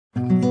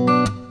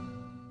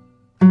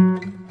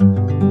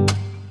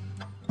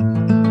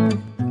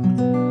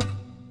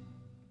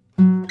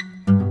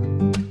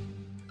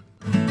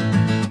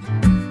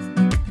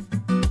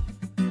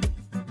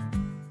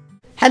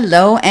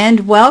Hello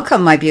and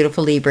welcome, my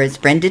beautiful Libras.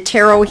 Brenda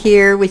Tarot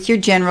here with your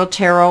General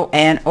Tarot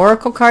and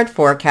Oracle card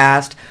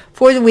forecast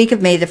for the week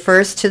of May the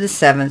 1st to the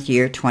 7th,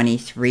 year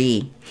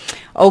 23.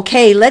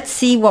 Okay, let's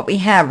see what we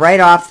have right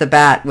off the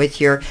bat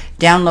with your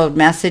download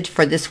message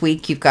for this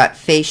week. You've got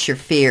Face Your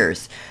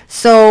Fears.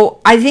 So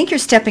I think you're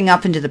stepping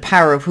up into the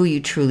power of who you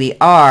truly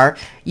are.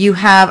 You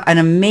have an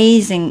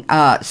amazing,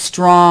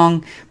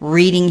 strong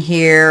reading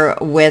here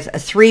with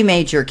 3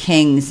 major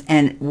kings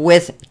and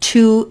with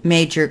 2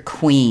 major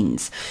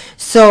queens.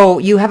 So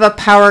you have a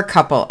power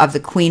couple of the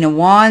Queen of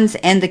Wands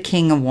and the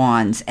King of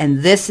Wands.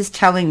 And this is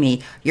telling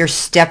me you're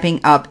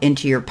stepping up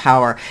into your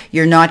power.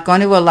 You're not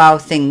going to allow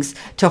things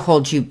to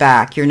hold you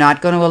back. You're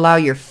not going to allow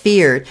your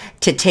fear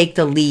to take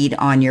the lead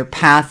on your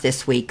path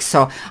this week.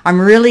 So I'm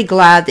really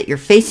glad that you're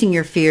facing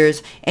your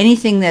fears.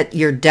 Anything that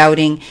you're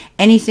doubting,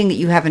 anything that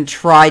you haven't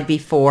tried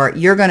before,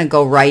 you're going to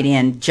go right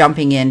in,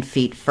 jumping in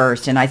feet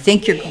first. And I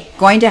think you're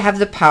going to have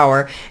the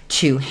power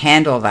to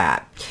handle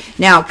that.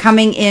 Now,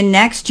 coming in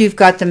next, you've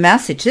got the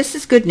message. This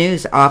is good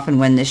news often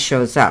when this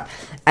shows up.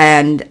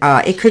 And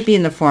it could be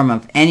in the form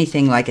of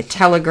anything like a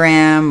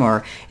telegram,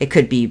 or it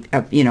could be,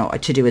 to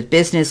do with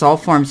business, all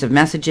forms of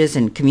messages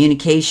and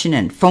communication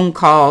and phone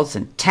calls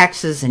and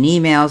texts and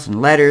emails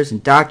and letters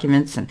and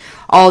documents and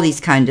all these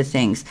kind of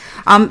things.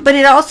 But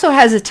it also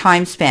has a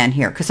time span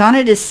here, because on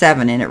it is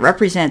 7, and it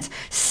represents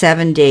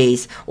 7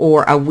 days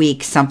or a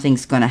week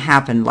something's going to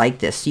happen like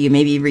this. So you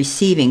may be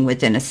receiving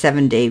within a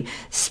 7-day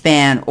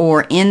span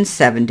or in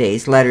 7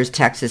 days letters,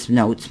 texts,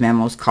 notes,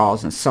 memos,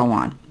 calls, and so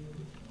on.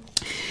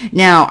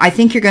 Now, I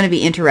think you're going to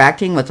be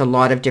interacting with a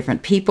lot of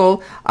different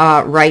people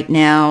right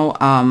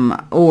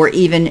now, or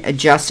even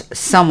just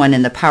someone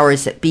in the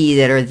powers that be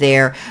that are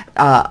there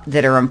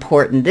that are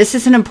important. This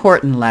is an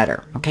important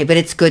letter, okay, but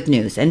it's good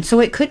news. And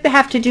so it could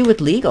have to do with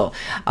legal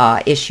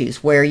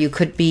issues where you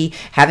could be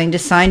having to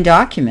sign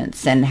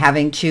documents and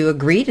having to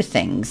agree to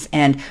things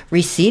and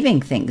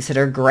receiving things that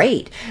are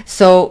great.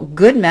 So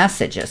good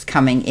messages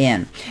coming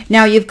in.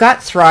 Now, you've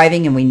got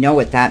thriving, and we know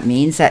what that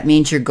means. That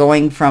means you're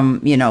going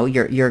from,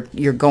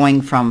 you're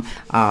going from,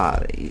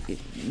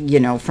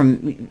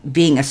 from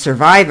being a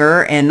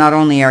survivor, and not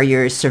only are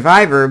you a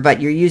survivor, but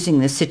you're using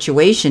this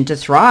situation to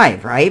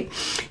thrive, right?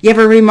 You have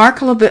a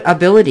remarkable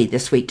ability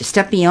this week to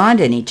step beyond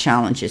any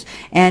challenges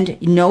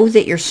and know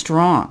that you're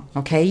strong,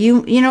 okay?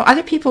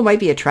 Other people might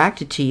be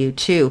attracted to you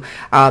too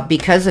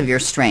because of your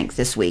strength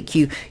this week.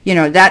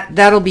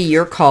 That'll be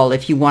your call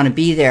if you want to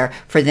be there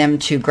for them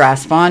to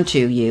grasp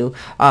onto you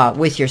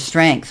with your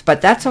strength.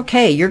 But that's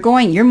okay.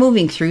 You're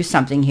moving through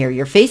something here.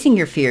 You're facing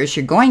your fears.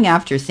 You're going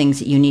after things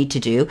that you need to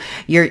do.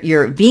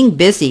 You're being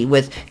busy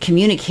with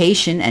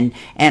communication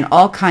and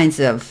all kinds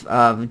of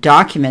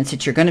documents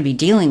that you're going to be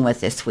dealing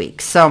with this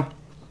week. So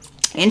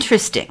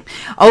interesting.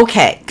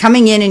 Okay,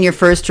 coming in your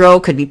first row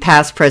could be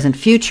past, present,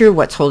 future,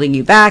 what's holding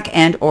you back,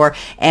 and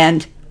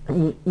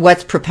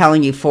what's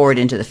propelling you forward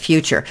into the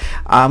future,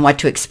 what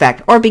to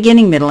expect, or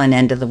beginning, middle, and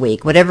end of the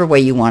week, whatever way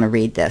you want to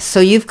read this. So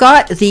you've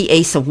got the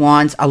Ace of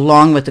Wands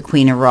along with the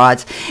Queen of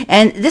Rods,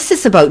 and this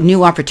is about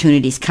new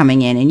opportunities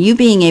coming in and you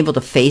being able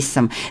to face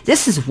them.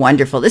 This is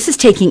wonderful. This is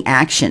taking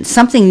action.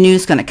 Something new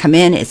is going to come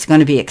in. It's going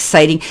to be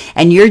exciting,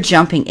 and you're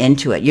jumping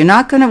into it. You're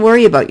not going to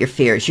worry about your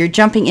fears. You're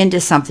jumping into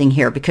something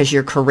here because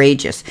you're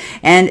courageous.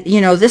 And,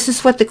 this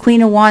is what the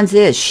Queen of Wands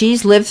is.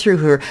 She's lived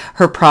through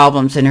her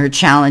problems and her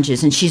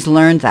challenges, and she's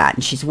learned that.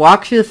 And she's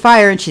walked through the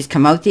fire, and she's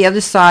come out the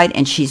other side,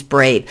 and she's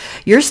brave.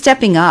 You're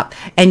stepping up,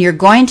 and you're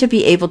going to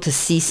be able to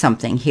see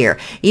something here.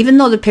 Even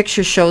though the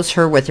picture shows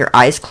her with her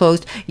eyes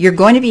closed, you're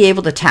going to be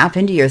able to tap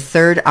into your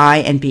third eye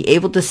and be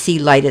able to see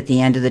light at the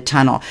end of the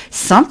tunnel.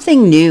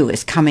 Something new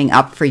is coming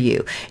up for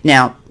you.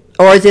 Now,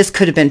 or this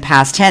could have been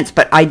past tense,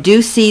 but I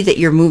do see that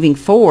you're moving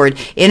forward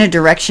in a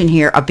direction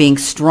here of being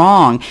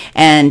strong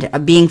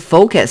and being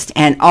focused.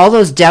 And all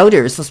those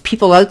doubters, those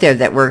people out there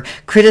that were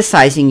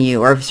criticizing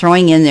you or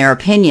throwing in their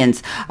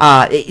opinions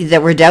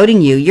that were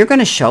doubting you, you're going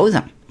to show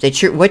them that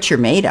what you're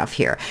made of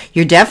here.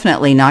 You're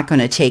definitely not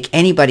going to take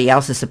anybody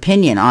else's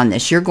opinion on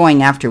this. You're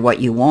going after what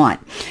you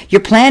want.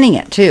 You're planning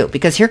it too,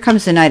 because here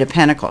comes the Knight of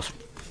Pentacles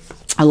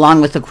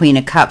along with the Queen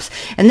of Cups.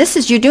 And this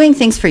is, you're doing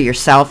things for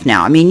yourself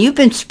now. I mean, you've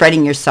been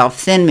spreading yourself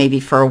thin maybe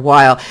for a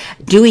while,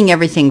 doing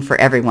everything for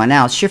everyone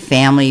else, your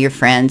family, your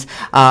friends,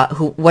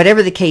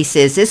 whatever the case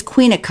is. This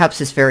Queen of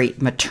Cups is very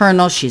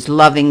maternal. She's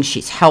loving,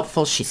 she's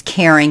helpful, she's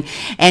caring,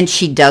 and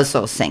she does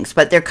those things.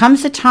 But there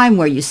comes a time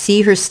where you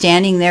see her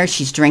standing there.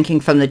 She's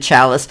drinking from the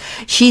chalice.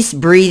 She's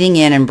breathing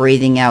in and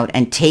breathing out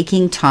and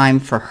taking time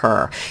for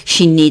her.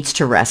 She needs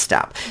to rest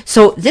up.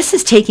 So this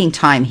is taking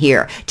time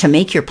here to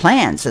make your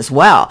plans as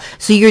well.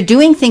 So you're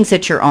doing things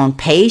at your own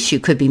pace. You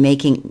could be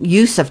making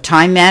use of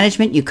time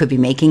management. You could be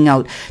making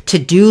out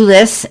to-do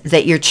lists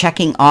that you're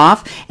checking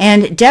off,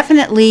 and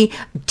definitely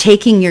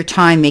taking your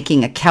time,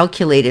 making a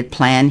calculated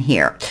plan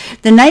here.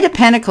 The Knight of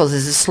Pentacles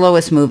is the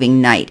slowest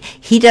moving knight.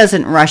 He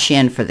doesn't rush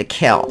in for the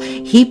kill.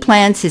 He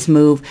plans his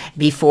move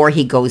before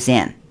he goes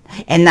in.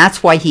 And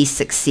that's why he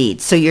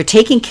succeeds. So you're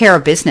taking care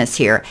of business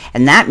here,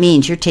 and that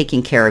means you're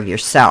taking care of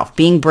yourself.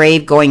 Being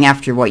brave, going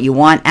after what you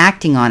want,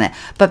 acting on it,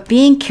 but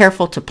being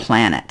careful to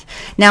plan it.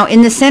 Now,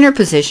 in the center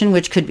position,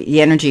 which could be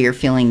the energy you're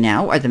feeling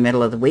now, or the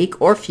middle of the week,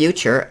 or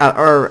future,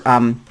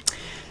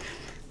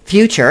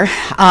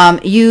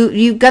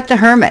 you've got the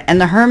Hermit, and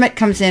the Hermit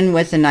comes in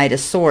with the Knight of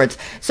Swords.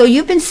 So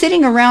you've been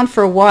sitting around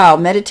for a while,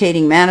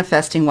 meditating,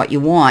 manifesting what you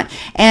want,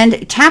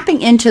 and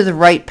tapping into the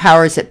right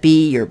powers that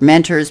be, your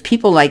mentors,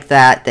 people like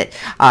that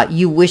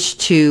you wish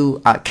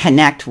to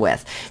connect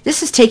with.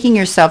 This is taking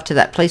yourself to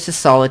that place of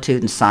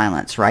solitude and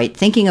silence, right?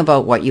 Thinking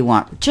about what you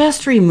want,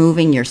 just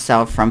removing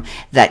yourself from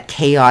that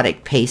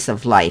chaotic pace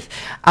of life.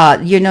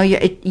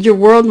 Your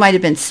world might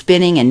have been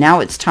spinning, and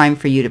now it's time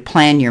for you to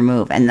plan your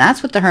move, and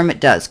that's what the Hermit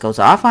does. Goes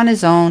off on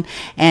his own,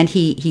 and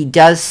he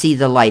does see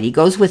the light. He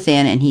goes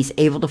within, and he's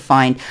able to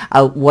find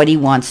out what he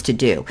wants to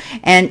do.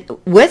 And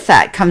with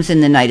that comes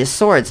in the Knight of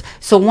Swords.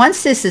 So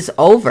once this is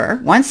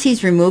over, once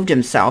he's removed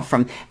himself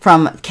from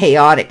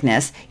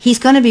chaoticness, he's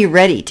going to be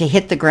ready to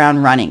hit the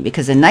ground running,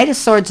 because the Knight of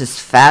Swords is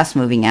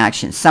fast-moving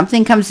action.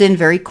 Something comes in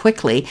very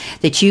quickly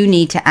that you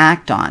need to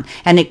act on,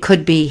 and it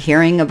could be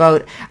hearing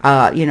about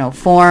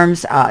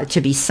forms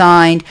to be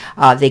signed.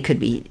 They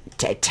could be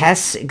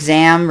tests,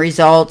 exam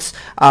results,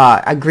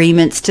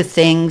 agreements to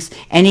things,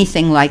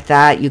 anything like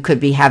that you could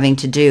be having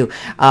to do.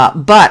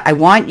 But I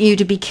want you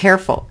to be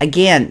careful.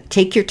 Again,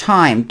 take your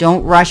time.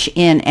 Don't rush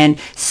in and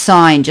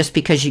sign just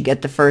because you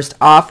get the first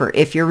offer.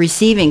 If you're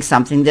receiving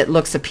something that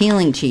looks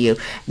appealing to you,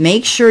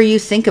 make sure you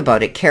think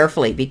about it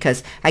carefully,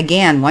 because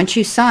again, once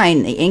you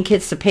sign, the ink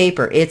hits the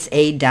paper, it's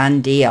a done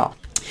deal.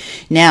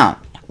 Now,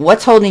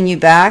 what's holding you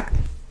back?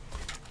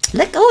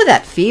 Let go of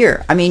that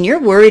fear. I mean, you're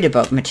worried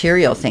about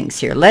material things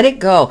here. Let it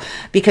go,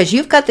 because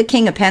you've got the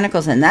King of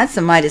Pentacles, and that's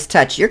the Midas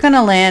touch. You're going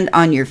to land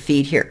on your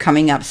feet here,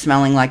 coming up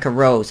smelling like a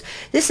rose.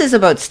 This is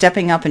about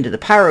stepping up into the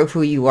power of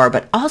who you are,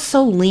 but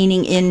also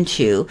leaning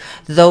into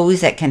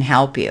those that can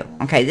help you.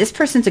 Okay, this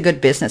person's a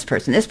good business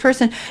person.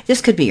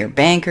 This could be your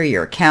banker,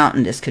 your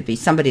accountant. This could be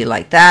somebody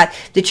like that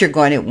you're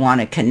going to want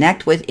to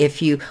connect with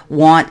if you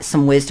want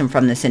some wisdom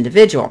from this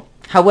individual.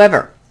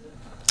 However,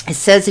 it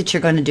says that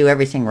you're going to do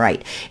everything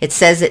right. It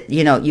says that,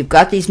 you've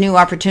got these new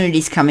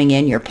opportunities coming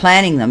in. You're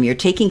planning them. You're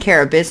taking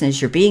care of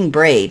business. You're being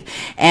brave.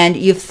 And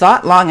you've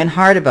thought long and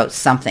hard about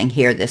something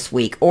here this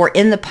week or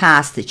in the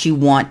past that you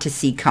want to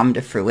see come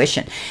to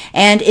fruition.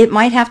 And it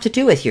might have to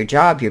do with your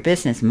job, your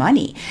business,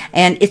 money.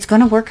 And it's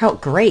going to work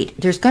out great.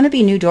 There's going to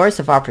be new doors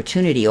of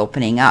opportunity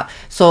opening up.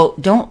 So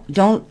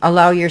don't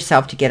allow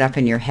yourself to get up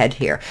in your head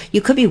here.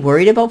 You could be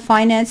worried about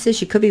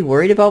finances. You could be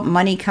worried about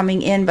money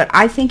coming in. But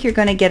I think you're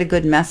going to get a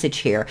good message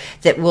here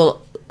that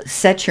will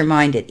set your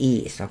mind at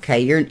ease. Okay,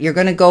 you're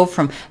going to go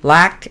from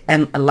lack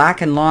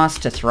and loss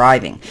to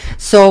thriving.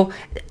 So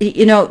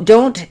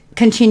don't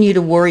continue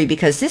to worry,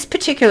 because this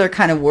particular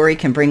kind of worry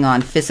can bring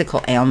on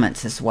physical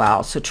ailments as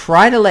well. So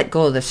try to let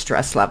go of the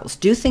stress levels.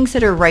 Do things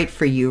that are right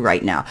for you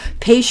right now.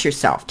 Pace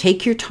yourself.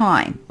 Take your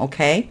time.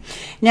 Okay,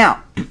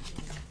 now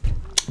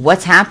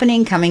what's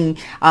happening, coming,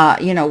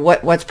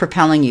 what's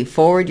propelling you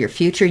forward, your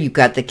future? You've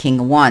got the King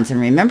of Wands. And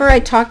remember, I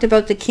talked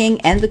about the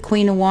King and the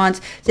Queen of Wands.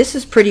 This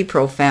is pretty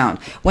profound.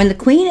 When the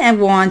Queen of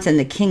Wands and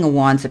the King of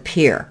Wands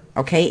appear,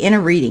 okay, in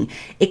a reading,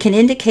 it can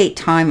indicate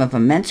time of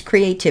immense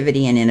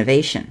creativity and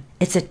innovation.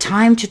 It's a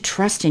time to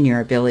trust in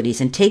your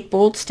abilities and take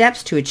bold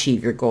steps to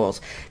achieve your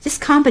goals. This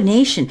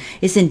combination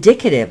is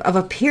indicative of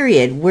a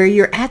period where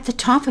you're at the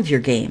top of your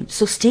game.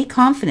 So stay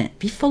confident.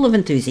 Be full of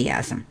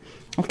enthusiasm.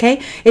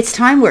 Okay, it's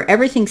time where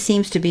everything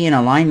seems to be in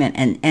alignment,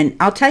 and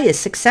I'll tell you,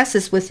 success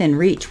is within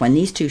reach when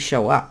these two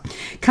show up.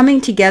 Coming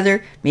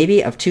together,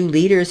 maybe of two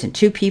leaders and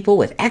two people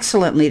with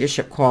excellent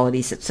leadership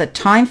qualities. It's a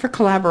time for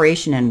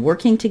collaboration and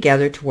working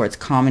together towards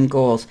common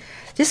goals.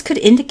 This could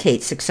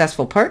indicate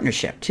successful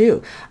partnership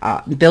too,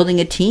 building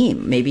a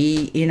team,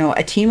 maybe,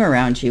 a team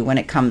around you when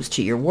it comes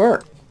to your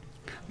work.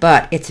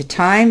 But it's a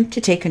time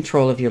to take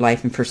control of your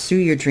life and pursue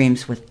your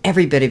dreams with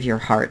every bit of your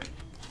heart,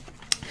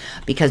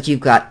 because you've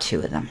got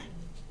two of them.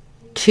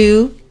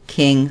 Two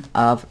King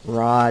of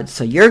Rods.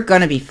 So you're going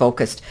to be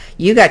focused.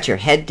 You got your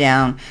head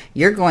down.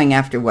 You're going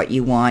after what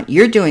you want.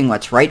 You're doing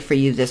what's right for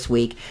you this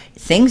week.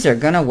 Things are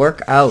going to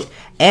work out,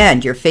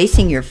 and you're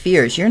facing your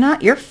fears.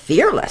 You're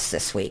fearless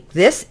this week.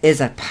 This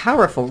is a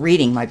powerful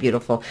reading, my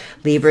beautiful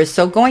Libras.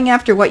 So going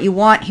after what you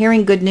want,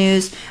 hearing good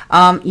news,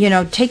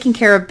 taking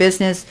care of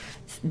business,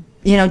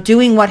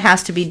 doing what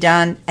has to be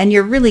done, and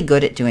you're really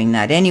good at doing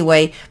that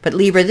anyway. But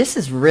Libra, this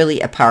is really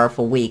a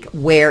powerful week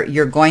where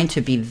you're going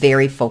to be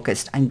very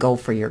focused and go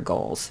for your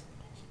goals.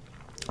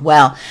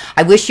 Well,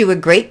 I wish you a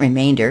great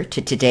remainder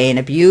to today and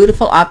a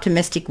beautiful,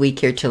 optimistic week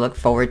here to look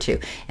forward to.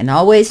 And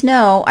always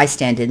know I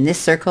stand in this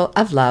circle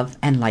of love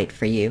and light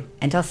for you.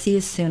 And I'll see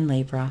you soon,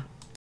 Libra.